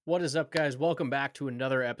What is up, guys? Welcome back to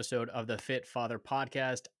another episode of the Fit Father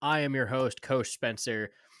Podcast. I am your host, Coach Spencer.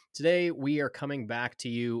 Today, we are coming back to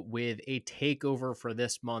you with a takeover for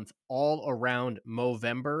this month all around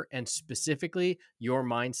Movember and specifically your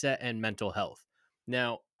mindset and mental health.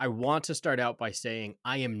 Now, I want to start out by saying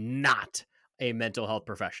I am not a mental health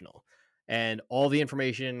professional. And all the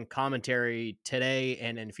information, commentary today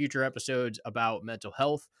and in future episodes about mental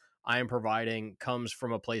health I am providing comes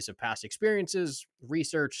from a place of past experiences,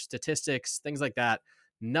 research, statistics, things like that.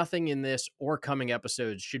 Nothing in this or coming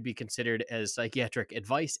episodes should be considered as psychiatric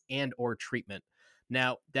advice and or treatment.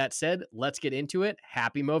 Now, that said, let's get into it.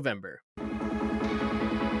 Happy Movember.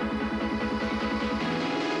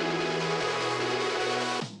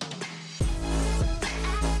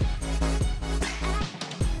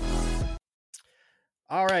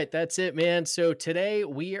 All right, that's it, man. So today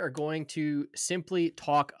we are going to simply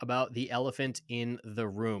talk about the elephant in the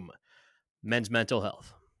room, men's mental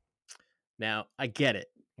health. Now, I get it.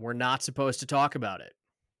 We're not supposed to talk about it.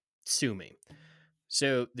 Sue me.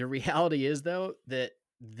 So the reality is, though, that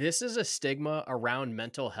this is a stigma around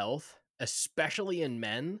mental health, especially in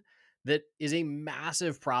men, that is a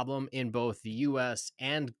massive problem in both the US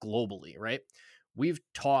and globally, right? We've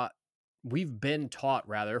taught we've been taught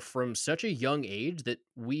rather from such a young age that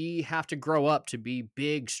we have to grow up to be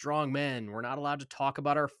big, strong men. We're not allowed to talk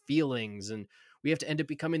about our feelings and we have to end up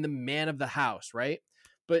becoming the man of the house, right?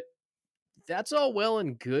 But that's all well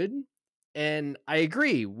and good. And I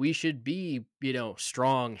agree, we should be,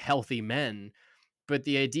 strong, healthy men. But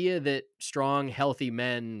the idea that strong, healthy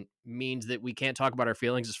men means that we can't talk about our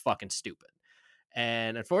feelings is fucking stupid.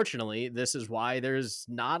 And unfortunately, this is why there's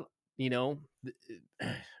not,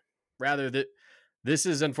 rather that this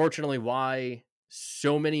is unfortunately why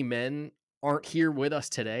so many men aren't here with us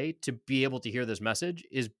today to be able to hear this message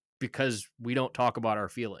is because we don't talk about our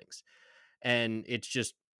feelings. And it's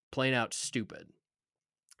just plain out stupid.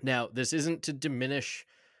 Now, this isn't to diminish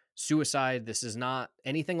suicide. This is not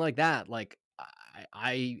anything like that. Like,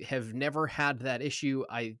 I have never had that issue.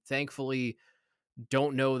 I thankfully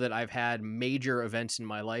don't know that I've had major events in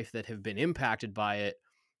my life that have been impacted by it.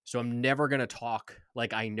 So I'm never going to talk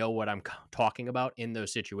like I know what I'm talking about in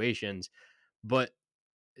those situations. But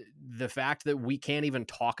the fact that we can't even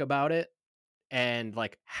talk about it and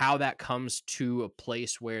like how that comes to a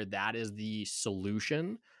place where that is the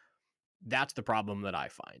solution, that's the problem that I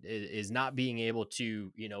find is not being able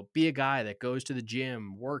to, be a guy that goes to the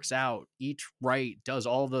gym, works out, eats right, does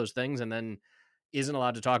all of those things, and then isn't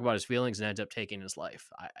allowed to talk about his feelings and ends up taking his life.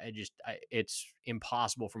 It's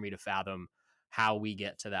impossible for me to fathom how we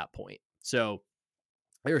get to that point. So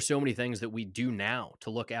there are so many things that we do now to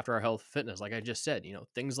look after our health and fitness. Like I just said,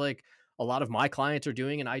 things like a lot of my clients are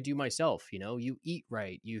doing and I do myself. You eat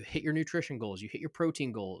right, you hit your nutrition goals, you hit your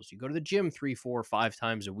protein goals, you go to the gym 3, 4, 5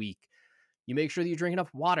 times a week. You make sure that you drink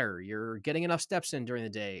enough water, you're getting enough steps in during the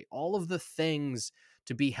day, all of the things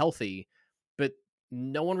to be healthy. But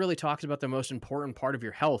no one really talks about the most important part of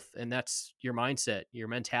your health, and that's your mindset, your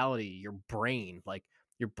mentality, your brain. Like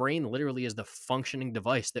your brain literally is the functioning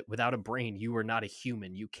device that without a brain, you are not a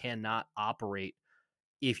human. You cannot operate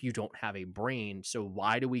if you don't have a brain. So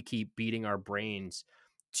why do we keep beating our brains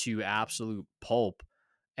to absolute pulp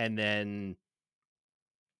and then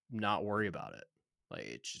not worry about it? Like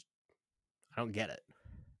it's just, I don't get it.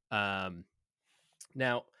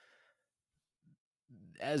 Now,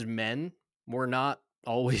 as men, we're not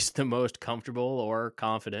always the most comfortable or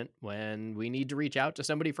confident when we need to reach out to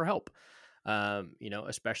somebody for help.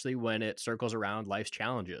 Especially when it circles around life's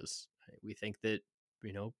challenges. We think that,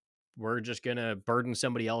 we're just going to burden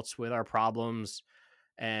somebody else with our problems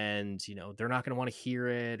and, they're not going to want to hear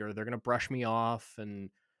it or they're going to brush me off. And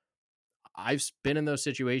I've been in those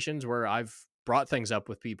situations where I've brought things up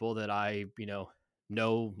with people that I,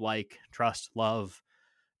 know, like, trust, love,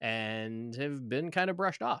 and have been kind of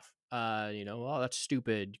brushed off. Oh, that's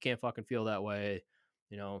stupid. You can't fucking feel that way.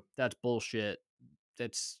 That's bullshit.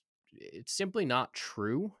 It's simply not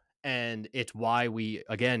true. And it's why we,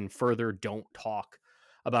 again, further don't talk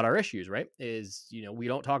about our issues, right? We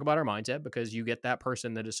don't talk about our mindset because you get that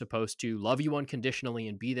person that is supposed to love you unconditionally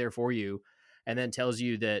and be there for you, and then tells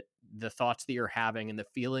you that the thoughts that you're having and the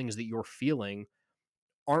feelings that you're feeling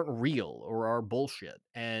aren't real or are bullshit.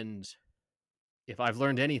 And if I've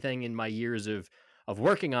learned anything in my years of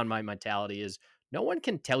working on my mentality is no one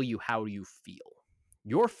can tell you how you feel.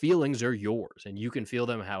 Your feelings are yours and you can feel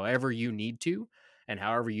them however you need to and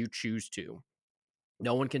however you choose to.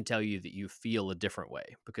 No one can tell you that you feel a different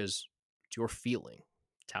way because it's your feeling.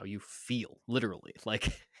 It's how you feel, literally.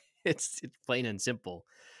 Like it's plain and simple.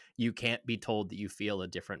 You can't be told that you feel a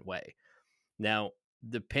different way. Now,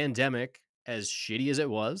 the pandemic as shitty as it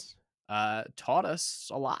was, taught us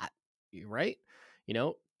a lot, right?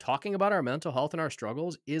 Talking about our mental health and our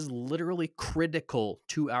struggles is literally critical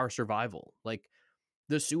to our survival. Like,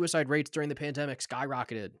 the suicide rates during the pandemic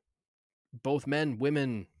skyrocketed. Both men,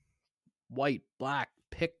 women, white, black,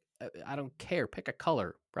 I don't care, pick a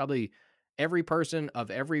color. Probably every person of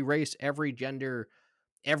every race, every gender,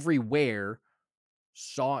 everywhere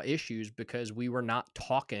saw issues because we were not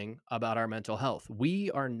talking about our mental health. We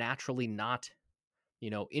are naturally not,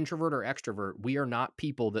 introvert or extrovert. We are not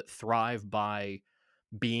people that thrive by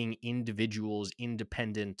being individuals,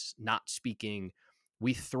 independent, not speaking.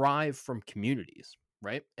 We thrive from communities,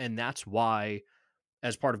 right? And that's why,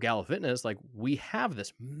 as part of Gala Fitness, like, we have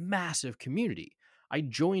this massive community. I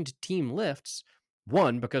joined Team Lifts,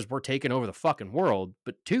 one, because we're taking over the fucking world,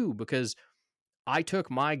 but two, because I took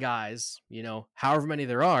my guys, however many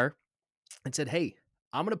there are, and said, hey,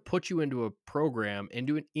 I'm going to put you into a program,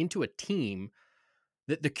 into a team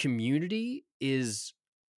that the community is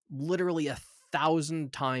literally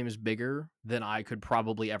 1,000 times bigger than I could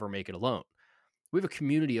probably ever make it alone. We have a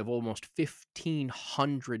community of almost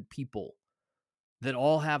 1,500 people that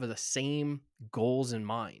all have the same goals in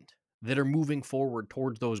mind, that are moving forward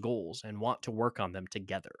towards those goals and want to work on them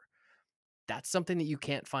together. That's something that you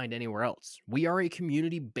can't find anywhere else. We are a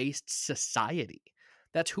community-based society.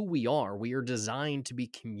 That's who we are. We are designed to be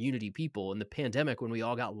community people. In the pandemic, when we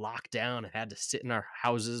all got locked down and had to sit in our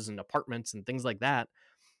houses and apartments and things like that,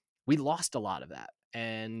 we lost a lot of that.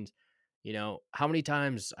 And, how many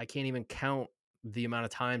times, I can't even count the amount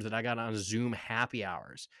of times that I got on Zoom happy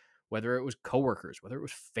hours, whether it was coworkers, whether it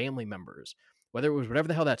was family members, whether it was whatever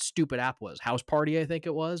the hell that stupid app was, House Party, I think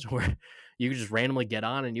it was, where you could just randomly get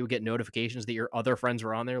on and you would get notifications that your other friends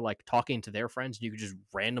were on there, like talking to their friends, and you could just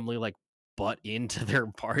randomly like butt into their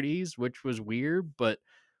parties, which was weird, but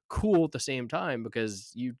cool at the same time,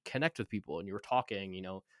 because you connect with people and you were talking,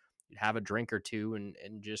 you'd have a drink or two and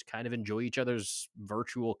just kind of enjoy each other's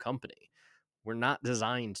virtual company. We're not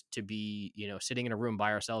designed to be, sitting in a room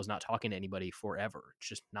by ourselves, not talking to anybody forever. It's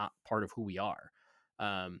just not part of who we are.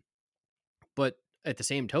 But at the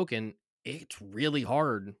same token, it's really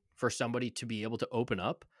hard for somebody to be able to open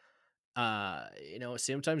up.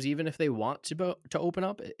 Sometimes even if they want to open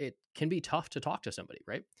up, it can be tough to talk to somebody,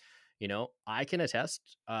 right? I can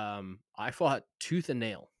attest. I fought tooth and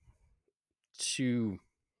nail to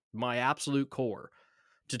my absolute core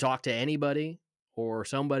to talk to anybody or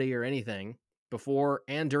somebody or anything before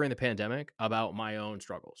and during the pandemic about my own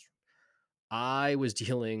struggles. I was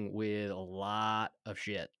dealing with a lot of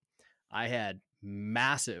shit. I had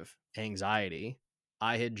massive anxiety.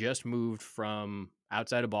 I had just moved from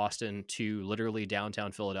outside of Boston to literally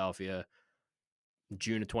downtown Philadelphia,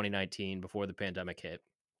 June of 2019, before the pandemic hit,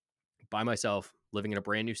 by myself, living in a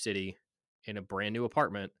brand new city, in a brand new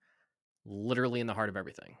apartment, literally in the heart of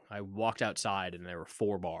everything. I walked outside and there were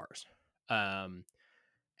 4 bars.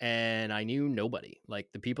 And I knew nobody.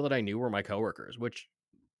 Like, the people that I knew were my coworkers, which,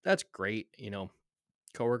 that's great.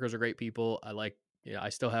 Coworkers are great people. I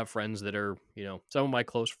still have friends that are, some of my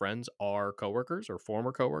close friends are coworkers or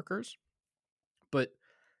former coworkers, but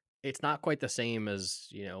it's not quite the same as,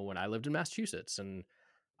 when I lived in Massachusetts and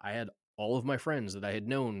I had all of my friends that I had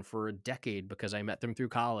known for a decade because I met them through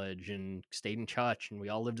college and stayed in touch, and we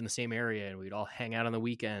all lived in the same area and we'd all hang out on the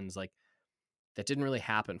weekends. Like, that didn't really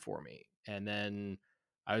happen for me. And then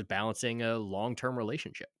I was balancing a long-term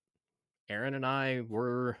relationship. Erin and I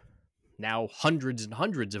were now hundreds and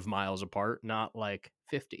hundreds of miles apart, not like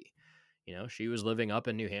 50. She was living up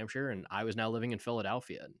in New Hampshire and I was now living in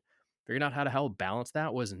Philadelphia. And figuring out how balance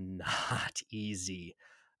that was not easy.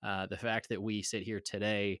 The fact that we sit here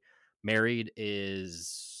today married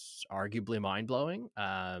is arguably mind-blowing.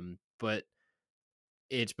 But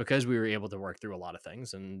it's because we were able to work through a lot of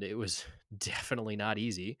things, and it was definitely not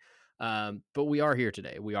easy. But we are here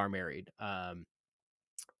today. We are married.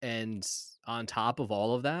 And on top of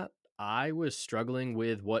all of that, I was struggling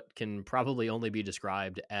with what can probably only be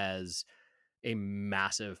described as a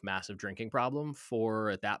massive, massive drinking problem for,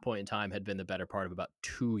 at that point in time, had been the better part of about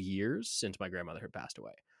 2 years since my grandmother had passed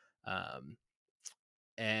away.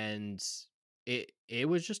 And it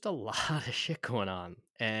was just a lot of shit going on,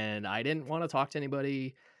 and I didn't want to talk to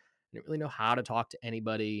anybody. I didn't really know how to talk to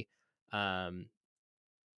anybody. It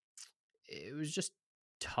was just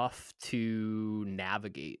tough to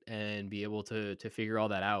navigate and be able to figure all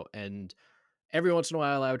that out. And every once in a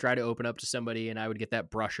while I would try to open up to somebody and I would get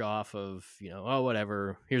that brush off of, oh,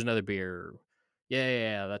 whatever, here's another beer.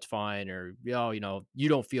 Yeah, that's fine. Or, oh, you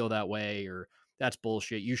don't feel that way, or that's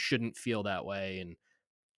bullshit, you shouldn't feel that way. And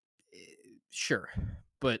sure,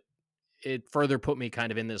 but it further put me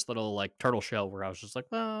kind of in this little like turtle shell where I was just like,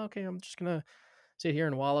 well, okay, I'm just gonna sit here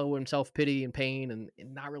and wallow in self pity and pain and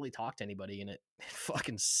not really talk to anybody, and it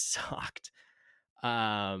fucking sucked.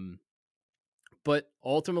 Um, but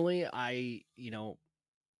ultimately,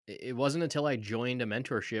 it wasn't until I joined a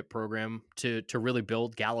mentorship program to really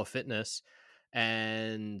build Gala Fitness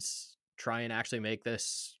and try and actually make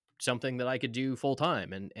this something that I could do full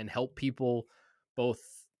time and help people both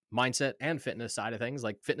mindset and fitness side of things,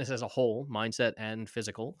 like fitness as a whole, mindset and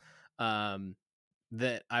physical. Um,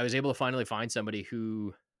 that I was able to finally find somebody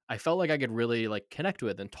who I felt like I could really like connect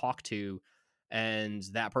with and talk to. And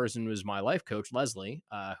that person was my life coach, Leslie,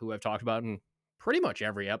 who I've talked about in pretty much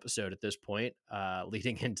every episode at this point,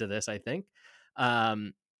 leading into this, I think.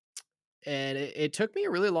 Um, and it took me a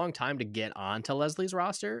really long time to get onto Leslie's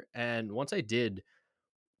roster. And once I did,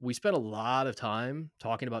 we spent a lot of time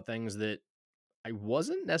talking about things that I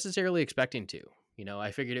wasn't necessarily expecting to.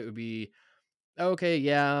 I figured it would be okay,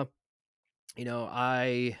 yeah,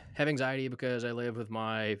 I have anxiety because I live with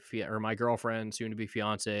my girlfriend, soon to be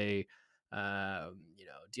fiance,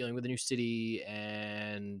 dealing with a new city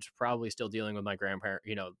and probably still dealing with my grandparent,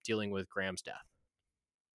 dealing with Graham's death.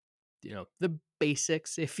 The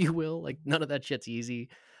basics, if you will, like none of that shit's easy.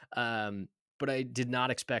 Um, but I did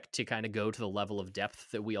not expect to kind of go to the level of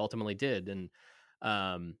depth that we ultimately did. And,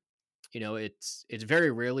 um, it's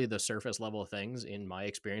very rarely the surface level of things in my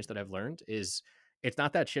experience that I've learned is it's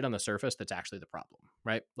not that shit on the surface that's actually the problem,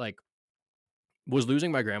 right? Like, was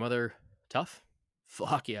losing my grandmother tough?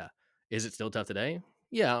 Fuck yeah. Is it still tough today?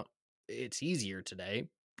 Yeah, it's easier today,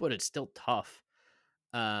 but it's still tough.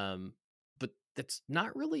 Um, but that's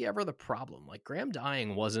not really ever the problem. Like Graham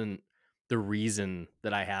dying wasn't the reason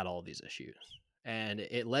that I had all these issues. And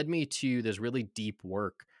it led me to this really deep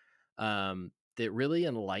work that really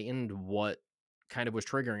enlightened what kind of was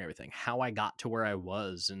triggering everything, how I got to where I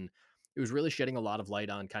was. And it was really shedding a lot of light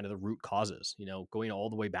on kind of the root causes, going all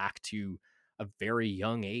the way back to a very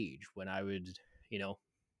young age when I would, you know,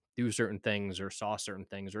 do certain things or saw certain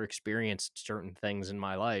things or experienced certain things in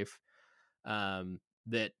my life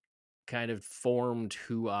that kind of formed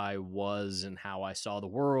who I was and how I saw the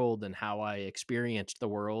world and how I experienced the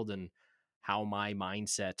world and how my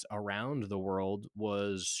mindset around the world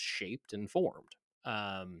was shaped and formed.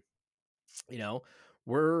 Um, you know,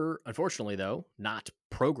 we're unfortunately, though, not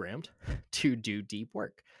programmed to do deep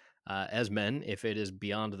work. As men, if it is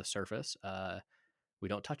beyond the surface, we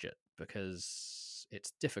don't touch it because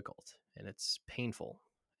it's difficult and it's painful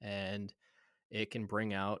and it can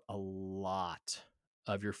bring out a lot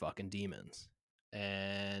of your fucking demons.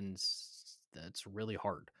 And that's really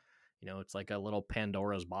hard. It's like a little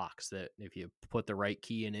Pandora's box that if you put the right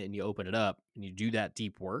key in it and you open it up and you do that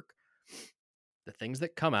deep work, the things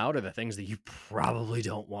that come out are the things that you probably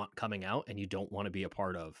don't want coming out and you don't want to be a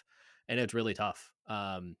part of. And it's really tough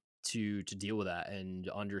to deal with that and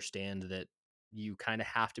understand that you kind of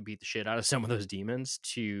have to beat the shit out of some of those demons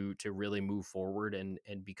to really move forward and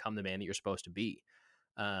become the man that you're supposed to be.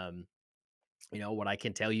 Um, what I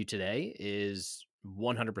can tell you today is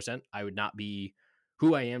 100% I would not be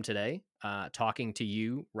who I am today, talking to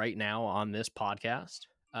you right now on this podcast,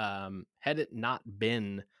 had it not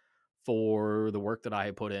been for the work that I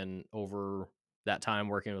had put in over that time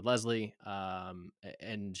working with Leslie.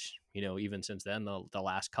 And, even since then, the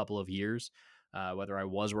last couple of years, whether I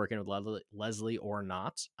was working with Leslie or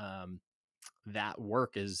not, that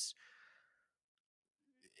work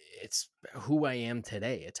it's who I am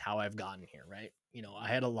today. It's how I've gotten here, right? I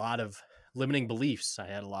had a lot of limiting beliefs. I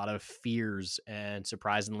had a lot of fears and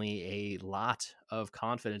surprisingly a lot of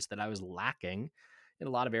confidence that I was lacking in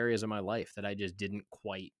a lot of areas of my life that I just didn't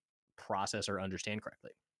quite process or understand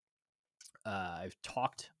correctly. I've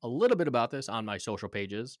talked a little bit about this on my social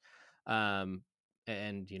pages. And,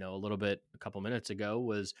 a little bit a couple minutes ago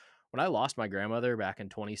was when I lost my grandmother back in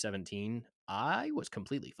 2017, I was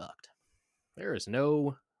completely fucked. There is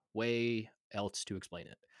no way else to explain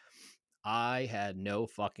it. I had no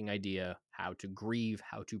fucking idea how to grieve,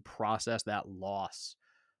 how to process that loss.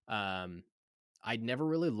 Um, I'd never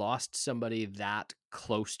really lost somebody that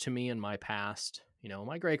close to me in my past.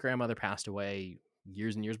 My great grandmother passed away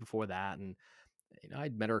years and years before that. And,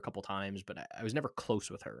 I'd met her a couple times, but I was never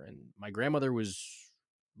close with her. And my grandmother was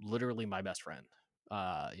literally my best friend.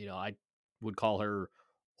 I would call her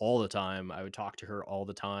all the time. I would talk to her all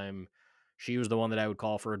the time. She was the one that I would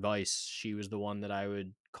call for advice. She was the one that I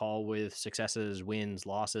would call with successes, wins,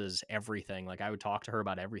 losses, everything. Like I would talk to her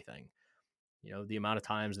about everything. The amount of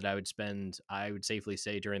times that I would safely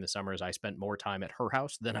say during the summers, I spent more time at her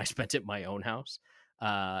house than I spent at my own house.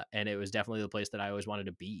 And it was definitely the place that I always wanted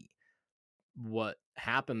to be. what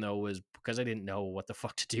happened though was because I didn't know what the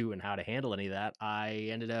fuck to do and how to handle any of that, I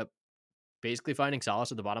ended up basically finding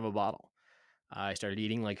solace at the bottom of a bottle. I started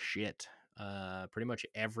eating like shit. Pretty much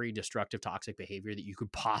every destructive, toxic behavior that you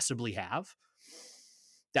could possibly have.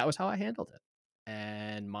 That was how I handled it.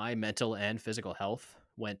 And my mental and physical health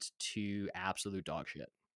went to absolute dog shit.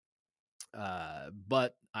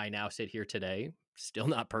 But I now sit here today, still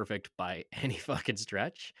not perfect by any fucking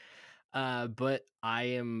stretch. But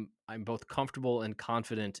I'm both comfortable and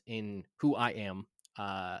confident in who I am,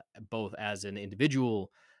 both as an individual,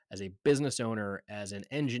 as a business owner, as an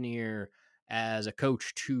engineer, as a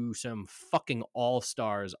coach to some fucking all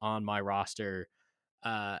stars on my roster,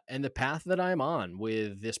 and the path that I'm on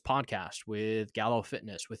with this podcast, with Gallo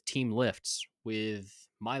Fitness, with Team Lifts, with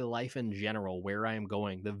my life in general, where I am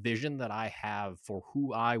going, the vision that I have for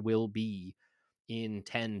who I will be in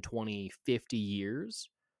 10, 20, 50 years.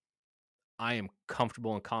 I am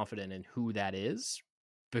comfortable and confident in who that is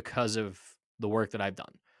because of the work that I've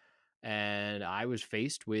done. And I was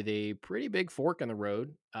faced with a pretty big fork in the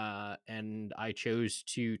road. And I chose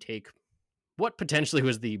to take what potentially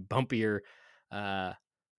was the uh,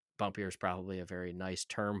 bumpier is probably a very nice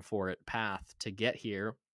term for it, path to get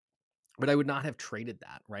here. But I would not have traded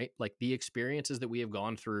that, right? Like the experiences that we have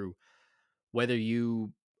gone through, whether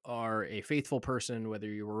you are a faithful person, whether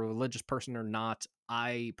you're a religious person or not.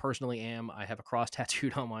 I personally am. I have a cross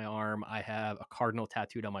tattooed on my arm. I have a cardinal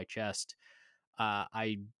tattooed on my chest.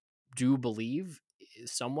 I do believe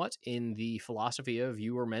somewhat in the philosophy of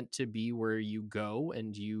you are meant to be where you go,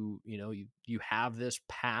 and you have this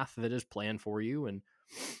path that is planned for you. And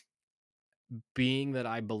being that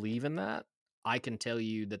I believe in that, I can tell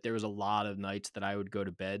you that there was a lot of nights that I would go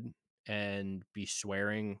to bed and be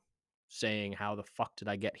swearing, saying, how the fuck did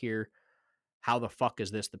I get here? How the fuck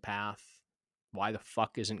is this the path? Why the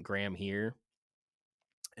fuck isn't Graham here?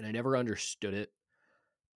 And I never understood it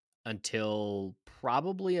until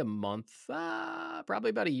probably probably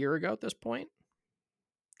about a year ago at this point.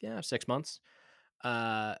 Yeah, 6 months.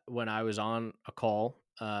 When I was on a call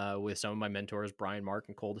with some of my mentors, Brian Mark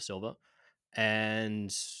and Cole Da Silva,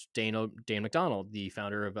 and Dan McDonald, the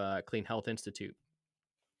founder of Clean Health Institute.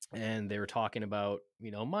 And they were talking about,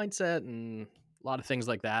 mindset and a lot of things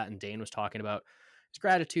like that. And Dane was talking about his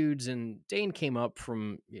gratitudes. And Dane came up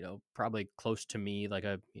from, probably close to me, like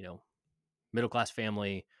a, middle class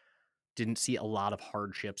family, didn't see a lot of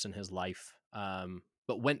hardships in his life,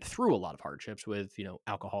 but went through a lot of hardships with,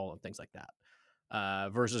 alcohol and things like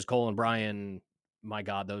that. Versus Cole and Brian, my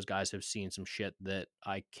God, those guys have seen some shit that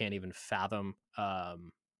I can't even fathom.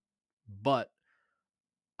 But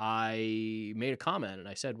I made a comment and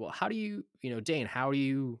I said, well, how do you, Dane, how do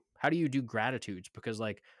you do gratitudes? Because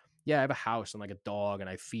like, yeah, I have a house and like a dog and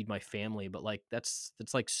I feed my family, but like, that's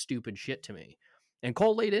like stupid shit to me. And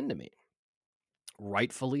Cole laid into me,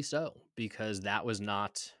 rightfully so, because that was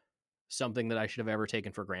not something that I should have ever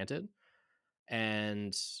taken for granted.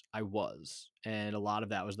 And I was, and a lot of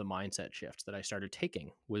that was the mindset shift that I started taking,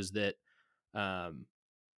 was that, um,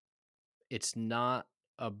 it's not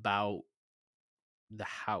about the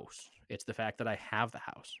house. It's the fact that I have the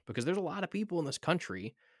house, because there's a lot of people in this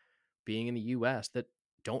country, being in the US, that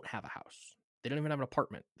don't have a house. They don't even have an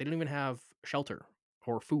apartment. They don't even have shelter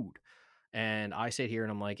or food. And I sit here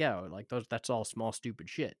and I'm like, yeah, like that's all small, stupid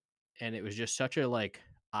shit. And it was just such a like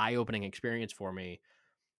eye-opening experience for me.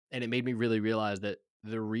 And it made me really realize that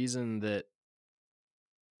the reason that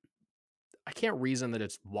I can't reason that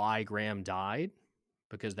it's why Graham died,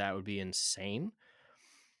 because that would be insane.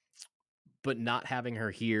 But not having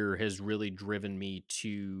her here has really driven me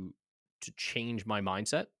to change my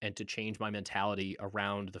mindset and to change my mentality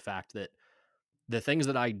around the fact that the things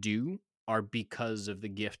that I do are because of the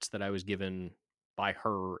gifts that I was given by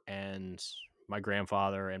her and my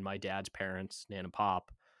grandfather and my dad's parents, Nan and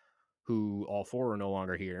Pop, who all four are no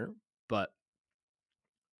longer here. But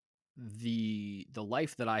the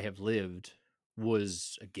life that I have lived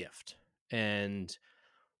was a gift. And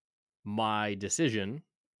my decision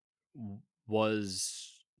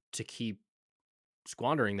was to keep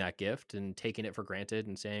squandering that gift and taking it for granted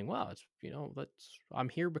and saying, well, it's, I'm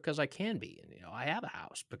here because I can be. And, I have a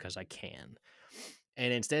house because I can.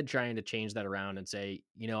 And instead trying to change that around and say,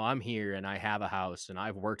 I'm here and I have a house and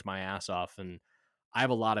I've worked my ass off and I have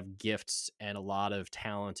a lot of gifts and a lot of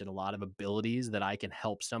talent and a lot of abilities that I can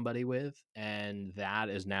help somebody with. And that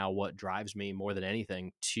is now what drives me more than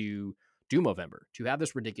anything to do Movember, to have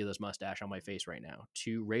this ridiculous mustache on my face right now,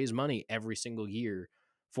 to raise money every single year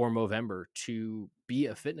for Movember, to be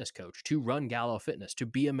a fitness coach, to run Gallo Fitness, to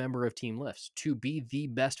be a member of Team Lifts, to be the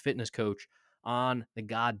best fitness coach on the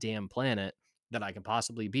goddamn planet that I can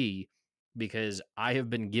possibly be. because I have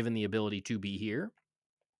been given the ability to be here,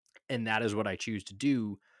 and that is what I choose to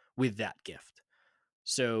do with that gift.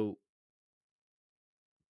 So,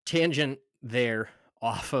 tangent there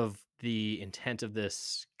off of the intent of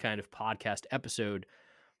this kind of podcast episode,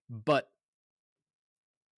 but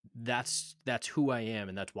that's who I am,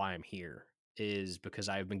 and that's why I'm here, is because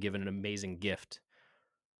I've been given an amazing gift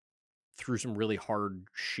through some really hard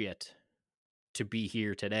shit to be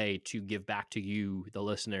here today, to give back to you, the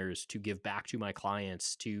listeners, to give back to my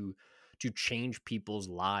clients, to change people's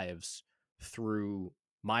lives through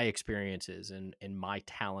my experiences and my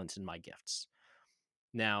talents and my gifts.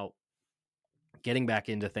 Now, getting back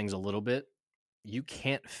into things a little bit, you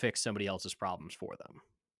can't fix somebody else's problems for them.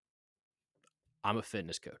 I'm a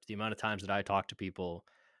fitness coach. The amount of times that I talk to people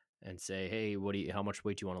and say, "Hey, how much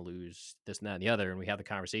weight do you want to lose?" This and that and the other, and we have the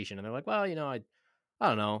conversation, and they're like, "Well, I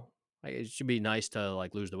don't know. It should be nice to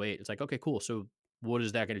like lose the weight." It's like, okay, cool. So what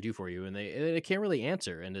is that going to do for you? And they can't really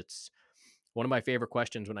answer. And it's one of my favorite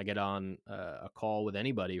questions when I get on a call with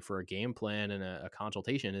anybody for a game plan and a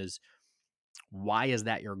consultation is, why is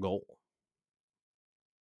that your goal?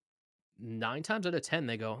 9 times out of 10,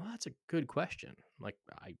 they go, oh, that's a good question. I'm like,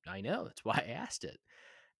 I know. That's why I asked it.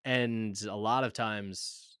 And a lot of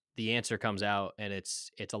times the answer comes out and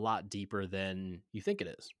it's a lot deeper than you think it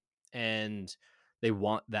is. And they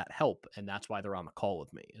want that help. And that's why they're on the call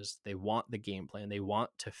with me, is they want the game plan. They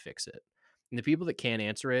want to fix it. And the people that can't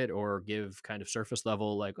answer it or give kind of surface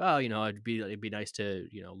level, like, oh, it'd be nice to,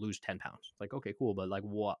 lose 10 pounds. Like, okay, cool. But like,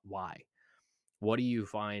 why? What do you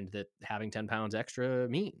find that having 10 pounds extra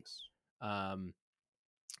means? Um,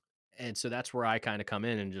 and so that's where I kind of come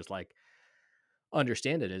in and just like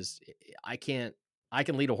understand it is, I can't, I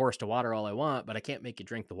can lead a horse to water all I want, but I can't make you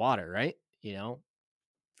drink the water, right? If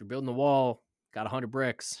you're building a wall, got 100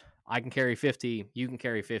 bricks, I can carry 50, you can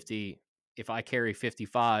carry 50. If I carry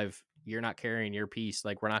 55, you're not carrying your piece.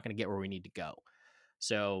 Like, we're not going to get where we need to go.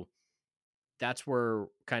 So that's where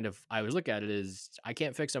kind of I always look at it is, I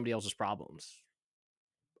can't fix somebody else's problems.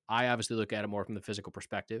 I obviously look at it more from the physical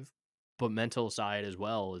perspective, but mental side as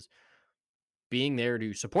well is being there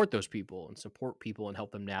to support those people and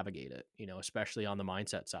help them navigate it, especially on the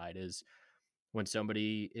mindset side, is when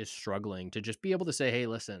somebody is struggling, to just be able to say, hey,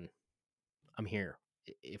 listen, I'm here.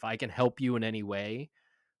 If I can help you in any way,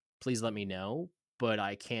 please let me know, but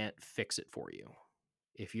I can't fix it for you.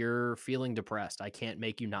 If you're feeling depressed, I can't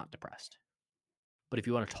make you not depressed. But if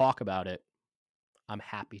you want to talk about it, I'm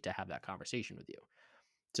happy to have that conversation with you.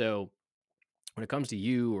 So when it comes to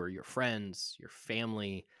you or your friends, your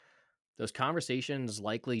family, those conversations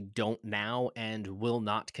likely don't now and will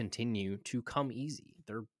not continue to come easy.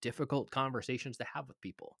 They're difficult conversations to have with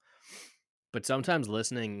people. But sometimes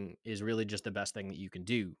listening is really just the best thing that you can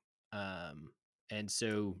do. And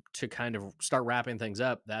so to kind of start wrapping things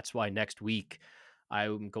up, that's why next week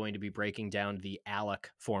I'm going to be breaking down the ALEC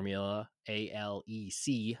formula,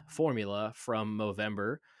 ALEC formula from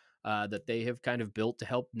Movember, that they have kind of built to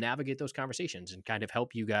help navigate those conversations and kind of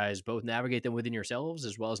help you guys both navigate them within yourselves,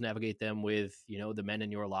 as well as navigate them with, the men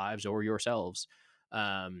in your lives or yourselves.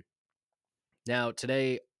 Now,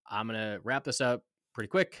 today, I'm going to wrap this up pretty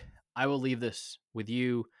quick. I will leave this with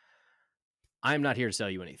you. I'm not here to sell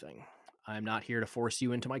you anything. I'm not here to force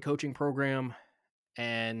you into my coaching program.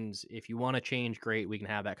 And if you want to change, great, we can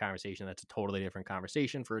have that conversation. That's a totally different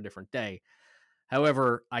conversation for a different day.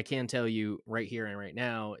 However, I can tell you right here and right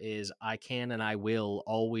now is I can and I will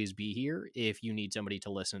always be here if you need somebody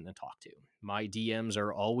to listen and talk to. My DMs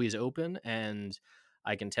are always open, and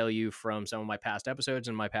I can tell you from some of my past episodes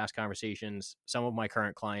and my past conversations, some of my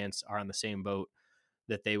current clients are on the same boat,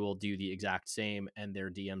 that they will do the exact same, and their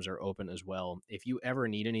DMs are open as well. If you ever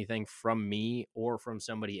need anything from me or from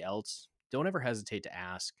somebody else, don't ever hesitate to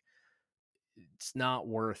ask. It's not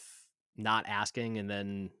worth not asking and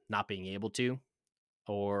then not being able to,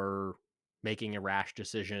 or making a rash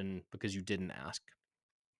decision because you didn't ask.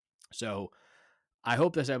 So I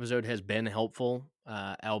hope this episode has been helpful,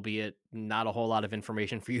 albeit not a whole lot of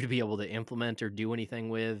information for you to be able to implement or do anything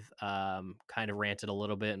with. Kind of ranted a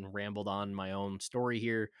little bit and rambled on my own story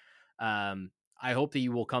here. I hope that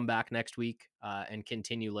you will come back next week and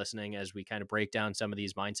continue listening as we kind of break down some of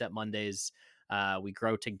these Mindset Mondays. We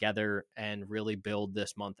grow together and really build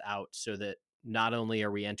this month out so that not only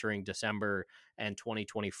are we entering December and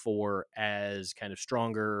 2024 as kind of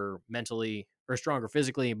stronger mentally or stronger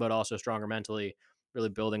physically, but also stronger mentally, really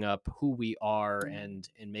building up who we are and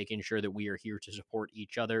making sure that we are here to support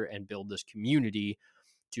each other and build this community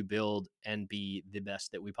to build and be the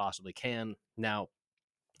best that we possibly can. Now,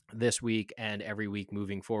 this week and every week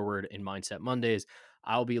moving forward in Mindset Mondays,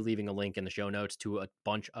 I'll be leaving a link in the show notes to a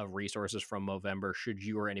bunch of resources from Movember should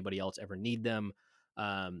you or anybody else ever need them.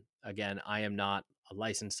 Again, I am not a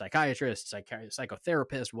licensed psychiatrist,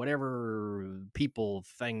 psychotherapist, whatever people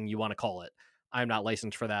thing you want to call it. I'm not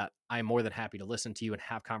licensed for that. I'm more than happy to listen to you and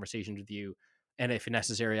have conversations with you. And if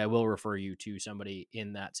necessary, I will refer you to somebody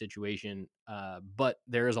in that situation. But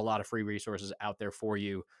there is a lot of free resources out there for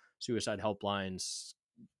you: suicide helplines,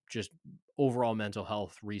 just overall mental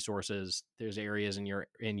health resources. There's areas in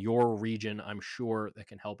your region, I'm sure, that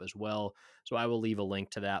can help as well. So I will leave a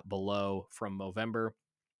link to that below from Movember.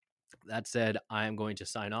 That said, I am going to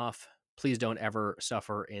sign off. Please don't ever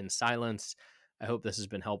suffer in silence. I hope this has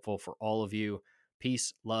been helpful for all of you.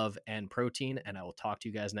 Peace, love, and protein, and I will talk to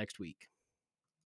you guys next week.